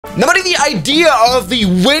Now, buddy, the idea of the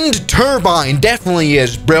wind turbine definitely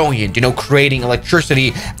is brilliant. You know, creating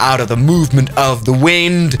electricity out of the movement of the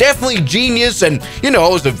wind. Definitely genius, and, you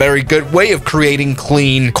know, it's a very good way of creating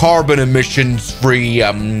clean, carbon emissions-free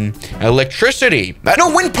electricity. I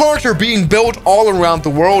know wind parks are being built all around the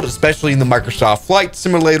world, especially in the Microsoft Flight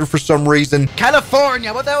Simulator for some reason.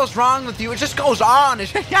 California, what the hell's wrong with you? It just goes on.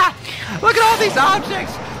 Yeah, look at all these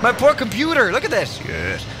objects. My poor computer, look at this.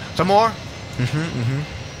 Yes. Some more?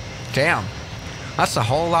 Damn. That's a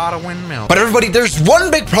whole lot of windmills. But everybody, there's one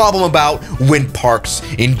big problem about wind parks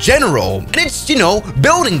in general, and it's, you know,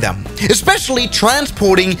 building them, especially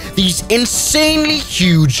transporting these insanely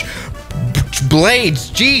huge blades.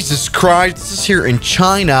 Jesus Christ, this is here in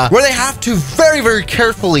China, where they have to very, very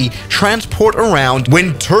carefully transport around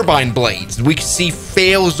wind turbine blades. We can see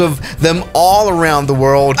fails of them all around the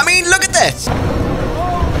world. I mean, look at this.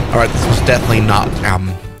 All right, this was definitely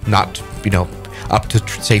not, you know, up to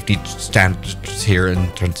safety standards here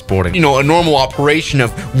in transporting, you know, a normal operation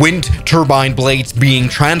of wind turbine blades being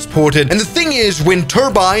transported. And the thing is, wind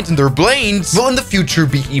turbines and their blades will in the future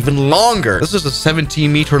be even longer. This is a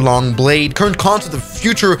 17-meter long blade. Current concept of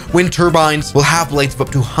future wind turbines will have blades of up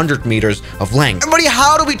to 100 meters of length. Everybody,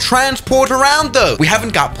 how do we transport around those? We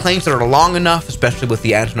haven't got planes that are long enough, especially with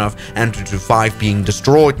the Antonov Antutu 5 being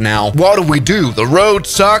destroyed now. What do? The road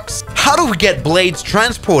sucks. How do we get blades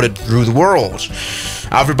transported through the world?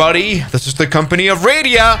 Everybody, this is the company of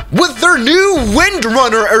Radia with their new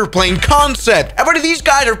WindRunner airplane concept. Everybody, these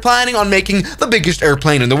guys are planning on making the biggest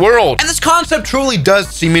airplane in the world. And this concept truly does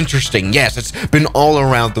seem interesting. Yes, it's been all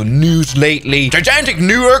around the news lately. Gigantic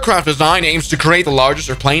new aircraft design aims to create the largest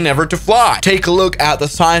airplane ever to fly. Take a look at the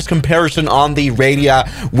size comparison on the Radia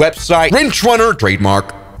website. WindRunner,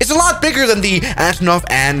 trademark. It's a lot bigger than the Antonov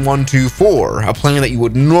An-124, a plane that you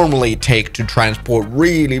would normally take to transport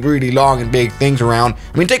really, really long and big things around.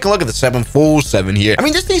 I mean, take a look at the 747 here. I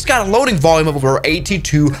mean, this thing's got a loading volume of over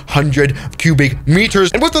 8,200 cubic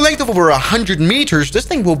meters, and with the length of over 100 meters, this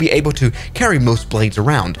thing will be able to carry most blades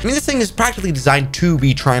around. I mean, this thing is practically designed to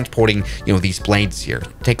be transporting, you know, these blades here.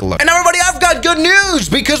 Take a look. And everybody, I've got good news,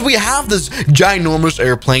 because we have this ginormous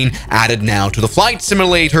airplane added now to the flight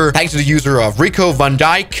simulator, thanks to the user of Rico Van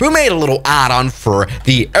Dyke, who made a little add-on for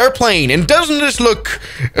the airplane. And doesn't this look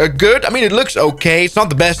good? I mean, it looks okay. It's not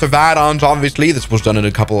the best of add-ons, obviously. This was done in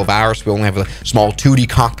a couple of hours. We only have a small 2D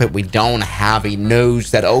cockpit. We don't have a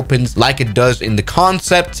nose that opens like it does in the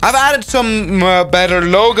concept. I've added some better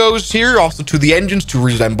logos here, also to the engines, to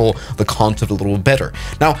resemble the concept a little better.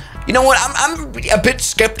 Now, you know what? I'm a bit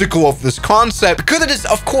skeptical of this concept, because it is,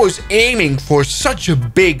 of course, aiming for such a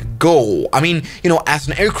big goal. I mean, you know, as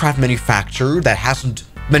an aircraft manufacturer that hasn't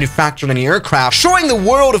manufactured any aircraft, showing the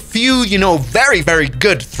world a few, you know, very, very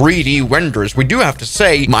good 3D renders, we do have to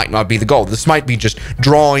say, might not be the goal. This might be just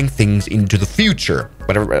drawing things into the future.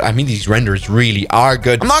 But I mean, these renders really are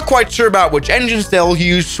good. I'm not quite sure about which engines they'll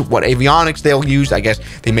use, what avionics they'll use. I guess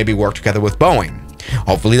they maybe work together with Boeing.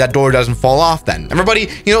 Hopefully that door doesn't fall off then. Everybody,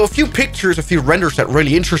 you know, a few pictures, a few renders that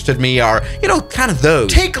really interested me are, you know, kind of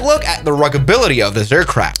those. Take a look at the ruggability of this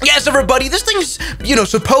aircraft. Yes, everybody, this thing's, you know,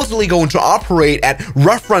 supposedly going to operate at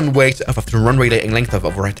rough runways of a runway length of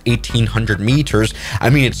over 1,800 meters.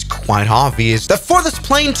 I mean, it's quite obvious that for this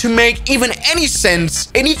plane to make even any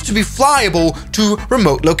sense, it needs to be flyable to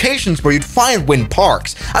remote locations where you'd find wind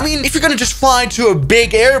parks. I mean, if you're gonna just fly to a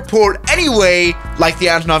big airport anyway, like the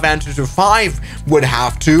Antonov Antutu 5 would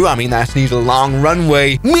have to, I mean, that needs a long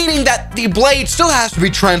runway, meaning that the blade still has to be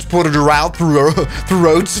transported around through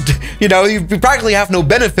roads. You know, you practically have no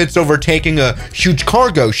benefits over taking a huge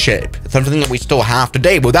cargo ship. It's something that we still have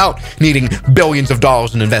today without needing billions of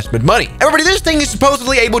dollars in investment money. Everybody, this thing is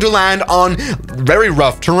supposedly able to land on very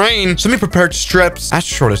rough terrain, semi-prepared strips as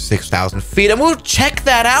short as 6,000 feet, and we'll check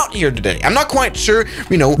that out here today. I'm not quite sure,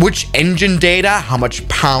 you know, which engine data, how much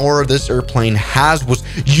power this airplane has was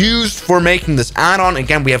used for making this add-on.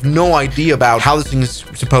 Again, we have no idea about how this thing is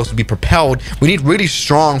supposed to be propelled. We need really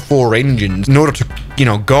strong forward engines in order to, you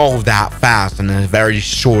know, go that fast in a very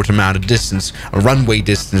short amount of distance, a runway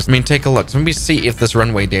distance. I mean, take a look. So let me see if this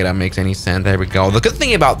runway data makes any sense. There we go. The good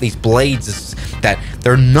thing about these blades is that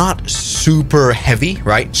they're not super heavy,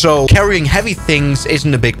 right? So carrying heavy things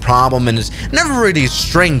isn't a big problem, and it's never really a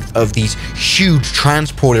strength of these huge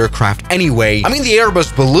transport aircraft anyway. I mean, the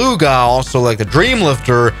Airbus Beluga, also like the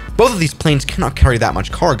Dreamlifter, both of these planes cannot carry that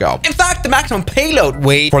much cargo. In fact, the maximum payload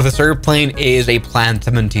weight for this airplane is a planned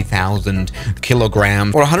 70,000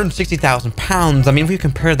 kilograms or 160,000 pounds. I mean, if you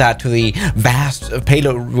compare that to the vast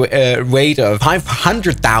payload weight of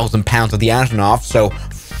 500,000 pounds of the Antonov, so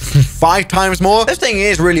 5 times more. This thing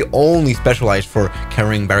is really only specialized for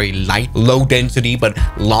carrying very light, low density, but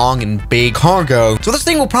long and big cargo. So this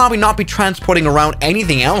thing will probably not be transporting around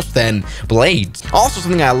anything else than blades. Also,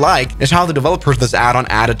 something I like is how the developers of this add-on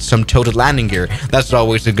added some tilted landing gear. That's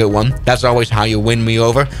always a good one. That's always how you win me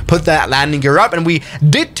over. Put that landing gear up, and we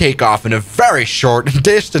did take off in a very short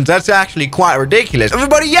distance. That's actually quite ridiculous.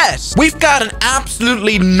 Everybody, yes, we've got an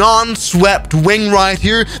absolutely non-swept wing right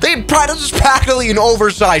here. They practiced practically an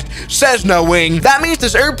oversized Cessna wing. That means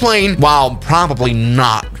this airplane, while probably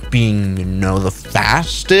not being, you know, the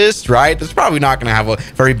fastest, right? It's probably not going to have a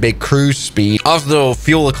very big cruise speed. Also,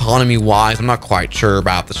 fuel economy wise, I'm not quite sure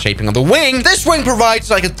about the shaping of the wing. This wing provides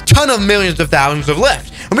like a ton of millions of thousands of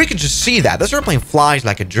lift, and we can just see that. This airplane flies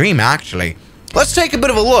like a dream, actually. Let's take a bit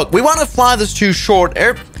of a look. We want to fly this to short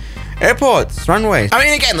airports, runways. I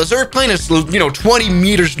mean, again, this airplane is, you know, 20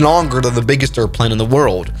 meters longer than the biggest airplane in the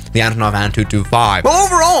world, the Antonov An-225. Well,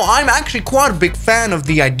 overall, I'm actually quite a big fan of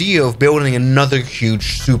the idea of building another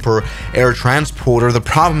huge super air transporter. The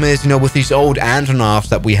problem is, you know, with these old Antonovs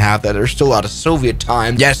that we have that are still out of Soviet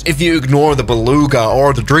time, yes, if you ignore the Beluga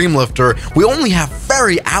or the Dreamlifter, we only have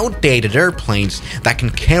very outdated airplanes that can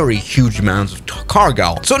carry huge amounts of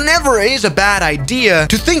cargo. So it never is a bad idea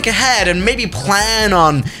to think ahead and maybe plan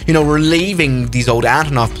on, you know, relieving these old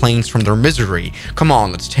Antonov planes from their misery. Come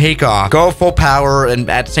on, let's take off. Go full power, and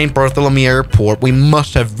at St. Bartholomew Airport, we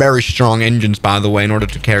must have very strong engines, by the way, in order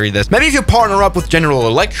to carry this. Maybe if you partner up with General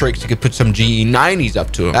Electric, you could put some GE90s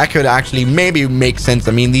up to it. That could actually maybe make sense.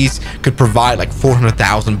 I mean, these could provide like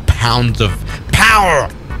 400,000 pounds of power.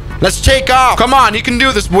 Let's take off. Come on, you can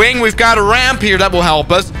do this, wing. We've got a ramp here that will help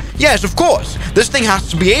us. Yes, of course. This thing has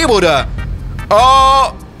to be able to...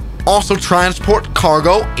 also transport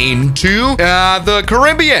cargo into the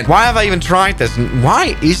Caribbean. Why have I even tried this? And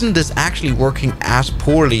why isn't this actually working as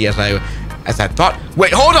poorly as I thought?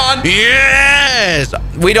 Wait, hold on. Yes!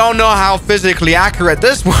 We don't know how physically accurate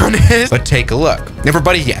this one is, but take a look.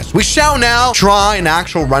 Everybody, yes, we shall now try an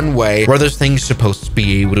actual runway where this thing's supposed to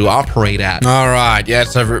be able to operate at. All right,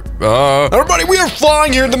 yes, everybody, we are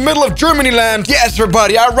flying here in the middle of Germany land. Yes,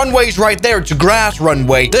 everybody, our runway's right there. It's a grass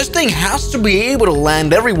runway. This thing has to be able to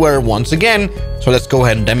land everywhere once again. So let's go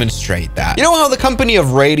ahead and demonstrate that. You know how the company of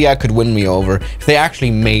Radia could win me over if they actually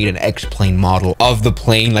made an X-plane model of the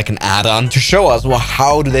plane, like an add-on, to show us, well,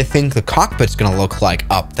 how do they think the cockpit's gonna look like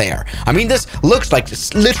up there? I mean, this looks like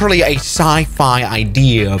it's literally a sci-fi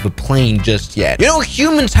idea of a plane just yet. You know,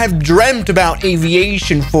 humans have dreamt about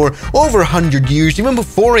aviation for over 100 years, even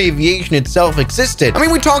before aviation itself existed. I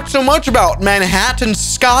mean, we talked so much about Manhattan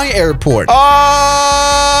Sky Airport.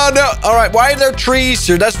 Oh, no. All right, why are there trees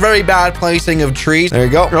here? That's very bad placing of trees. There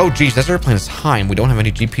you go. Oh, geez, this airplane is high, and we don't have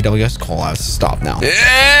any GPWS call-outs. Stop now.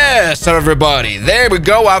 Yes, everybody. There we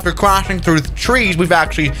go. After crashing through the trees, we've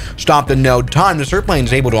actually stopped in no time. This airplane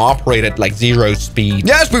is able to operate at like 0 speed.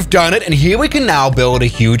 Yes, we've done it, and here we can now build a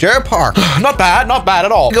huge air park. Not bad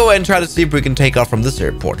at all. Go ahead and try to see if we can take off from this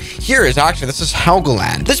airport. Here is actually, this is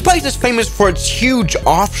Helgoland. This place is famous for its huge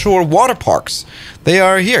offshore water parks. They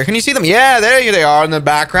are here. Can you see them? Yeah, there they are in the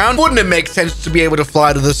background. Wouldn't it make sense to be able to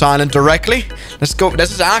fly to this island directly? Let's go.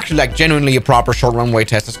 This is actually like genuinely a proper short runway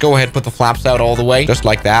test. Let's go ahead and put the flaps out all the way, just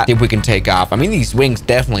like that. See if we can take off. I mean, these wings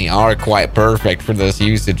definitely are quite perfect for this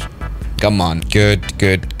usage. Come on. Good.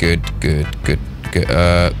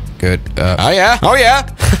 Oh yeah.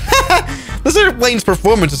 This airplane's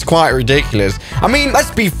performance is quite ridiculous. I mean, let's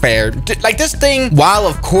be fair. Like, this thing, while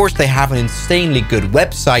of course they have an insanely good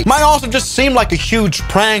website, might also just seem like a huge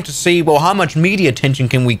prank to see, well, how much media attention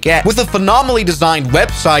can we get with a phenomenally designed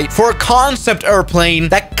website for a concept airplane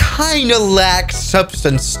that kind of lacks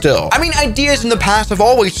substance still. I mean, ideas in the past have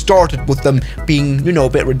always started with them being, you know, a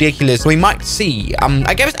bit ridiculous. So we might see.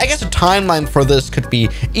 I guess a timeline for this could be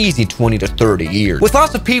easy 20 to 30 years. With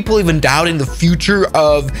lots of people even doubting the future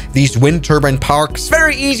of these wind turbine parks, it's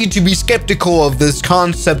very easy to be skeptical of this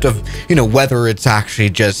concept of, you know, whether it's actually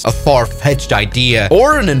just a far-fetched idea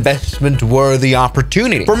or an investment-worthy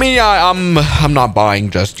opportunity. For me, I'm not buying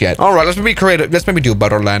just yet. All right, let's maybe creative. Let's maybe do a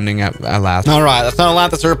better landing at last. All right, let's not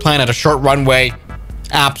land this airplane at a short runway.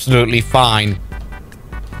 Absolutely fine.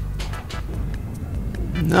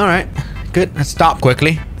 All right, good. Let's stop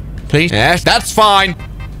quickly, please. Yes, that's fine.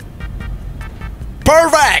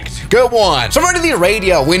 Perfect! Good one. So ready the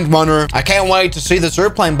Radia WindRunner. I can't wait to see this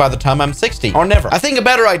airplane by the time I'm 60. Or never. I think a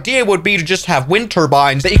better idea would be to just have wind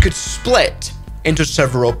turbines that you could split into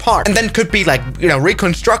several parts. And then could be like, you know,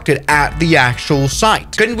 reconstructed at the actual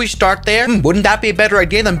site. Couldn't we start there? Wouldn't that be a better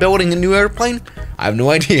idea than building a new airplane? I have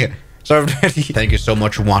no idea. So everybody, thank you so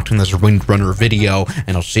much for watching this WindRunner video,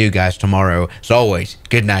 and I'll see you guys tomorrow. As always,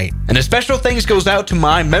 good night. And a special thanks goes out to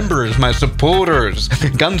my members, my supporters,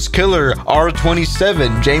 Gunskiller,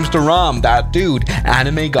 R27, James Deram, That Dude,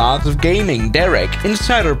 Anime Gods of Gaming, Derek,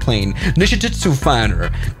 Insider Plane, Nishijutsu Finer,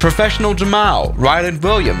 Professional Jamal, Ryland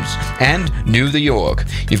Williams, and New the York.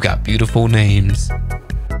 You've got beautiful names.